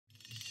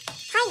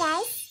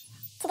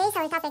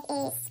today's our topic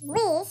is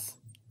wish.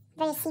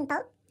 Very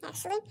simple,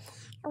 actually.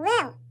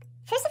 Well,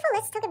 first of all,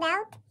 let's talk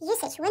about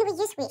usage. When we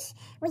use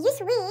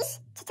wish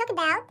to talk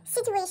about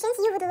situations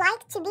you would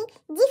like to be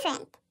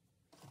different.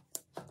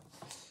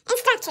 And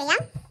structure,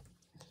 yeah?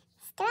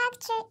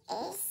 Structure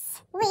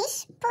is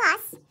wish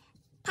plus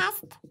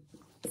past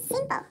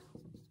simple.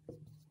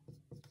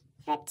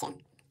 Verb 2.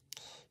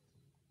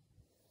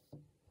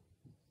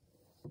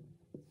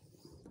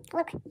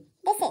 Look,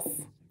 this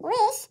is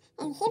wish,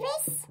 and here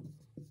is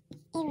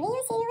a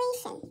real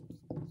situation.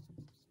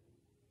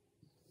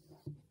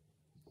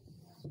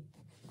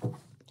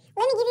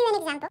 Let me give you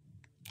an example.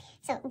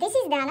 So this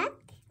is Dana.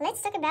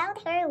 Let's talk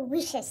about her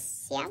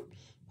wishes, yeah?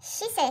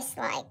 She says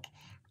like,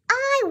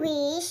 I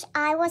wish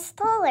I was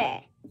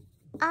taller.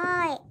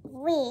 I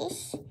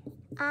wish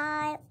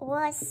I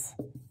was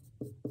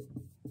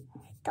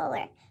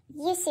taller.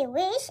 You see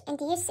wish and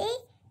you see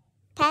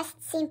past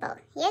simple.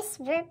 Yes,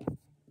 verb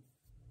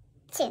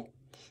 2.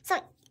 So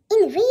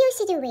in real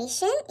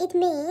situation, it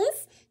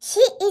means she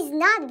is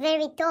not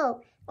very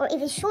tall or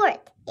even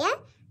short, yeah?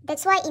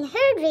 That's why in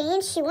her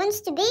dream, she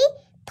wants to be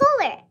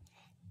taller.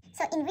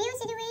 So in real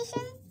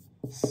situation,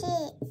 she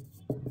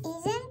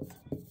isn't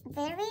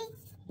very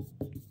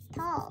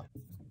tall.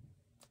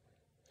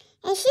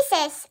 And she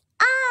says,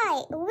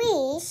 I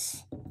wish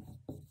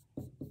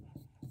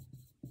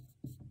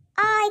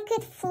I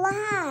could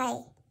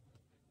fly.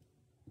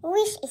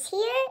 Wish is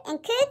here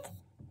and could,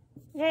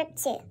 verb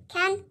 2,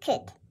 can,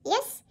 could,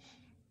 yes?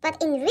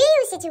 But in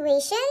real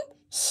situation,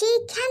 she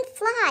can't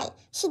fly.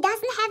 She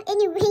doesn't have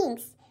any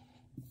wings.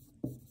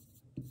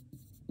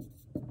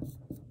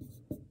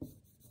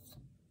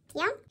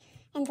 Yeah?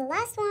 And the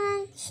last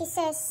one, she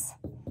says,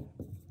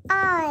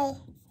 I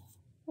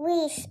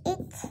wish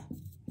it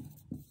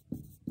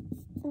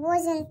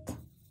wasn't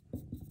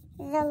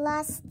the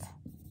last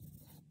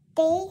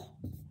day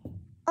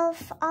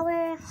of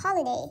our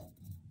holiday.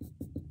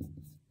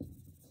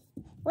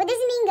 What does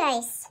it mean,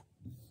 guys?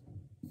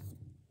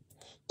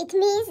 It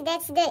means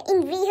that's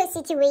in real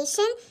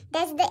situation,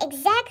 that's the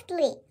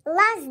exactly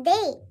last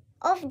day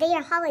of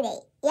their holiday,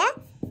 yeah?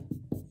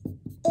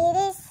 It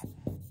is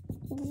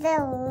the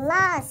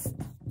last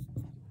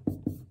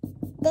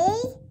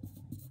day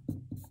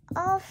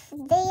of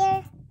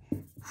their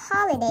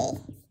holiday.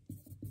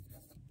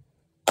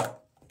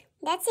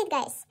 That's it,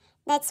 guys.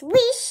 That's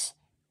wish.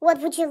 What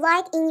would you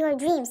like in your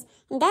dreams?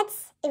 And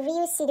that's a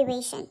real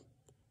situation,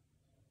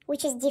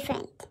 which is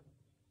different.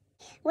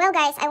 Well,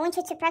 guys, I want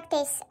you to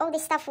practice all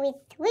this stuff with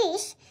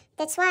wish.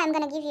 That's why I'm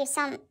going to give you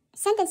some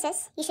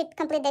sentences. You should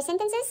complete the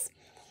sentences.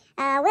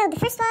 Well, the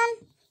first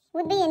one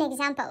would be an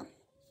example.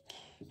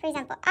 For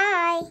example,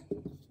 I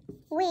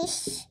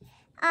wish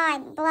I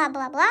blah,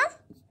 blah, blah,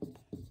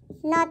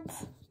 not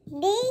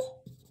be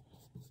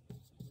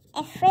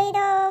afraid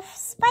of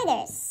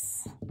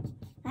spiders.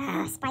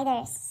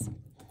 Spiders.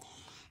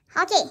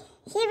 Okay,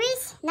 here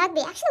is not be.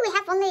 Actually, we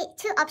have only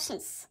two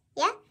options.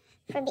 Yeah?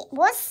 For be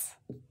was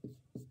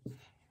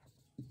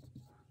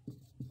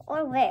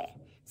or were.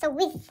 So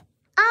with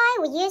I,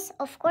 we use,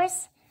 of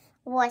course,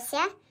 was,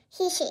 yeah?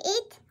 He, she,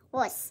 it,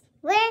 was.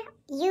 Where,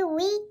 you,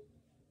 we,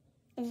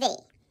 they.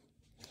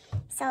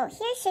 So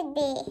here should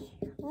be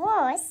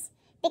was,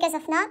 because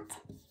of not,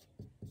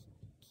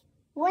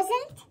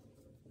 wasn't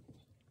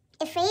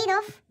afraid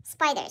of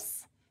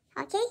spiders.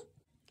 Okay?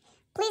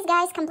 Please,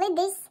 guys, complete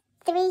these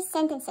 3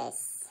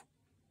 sentences.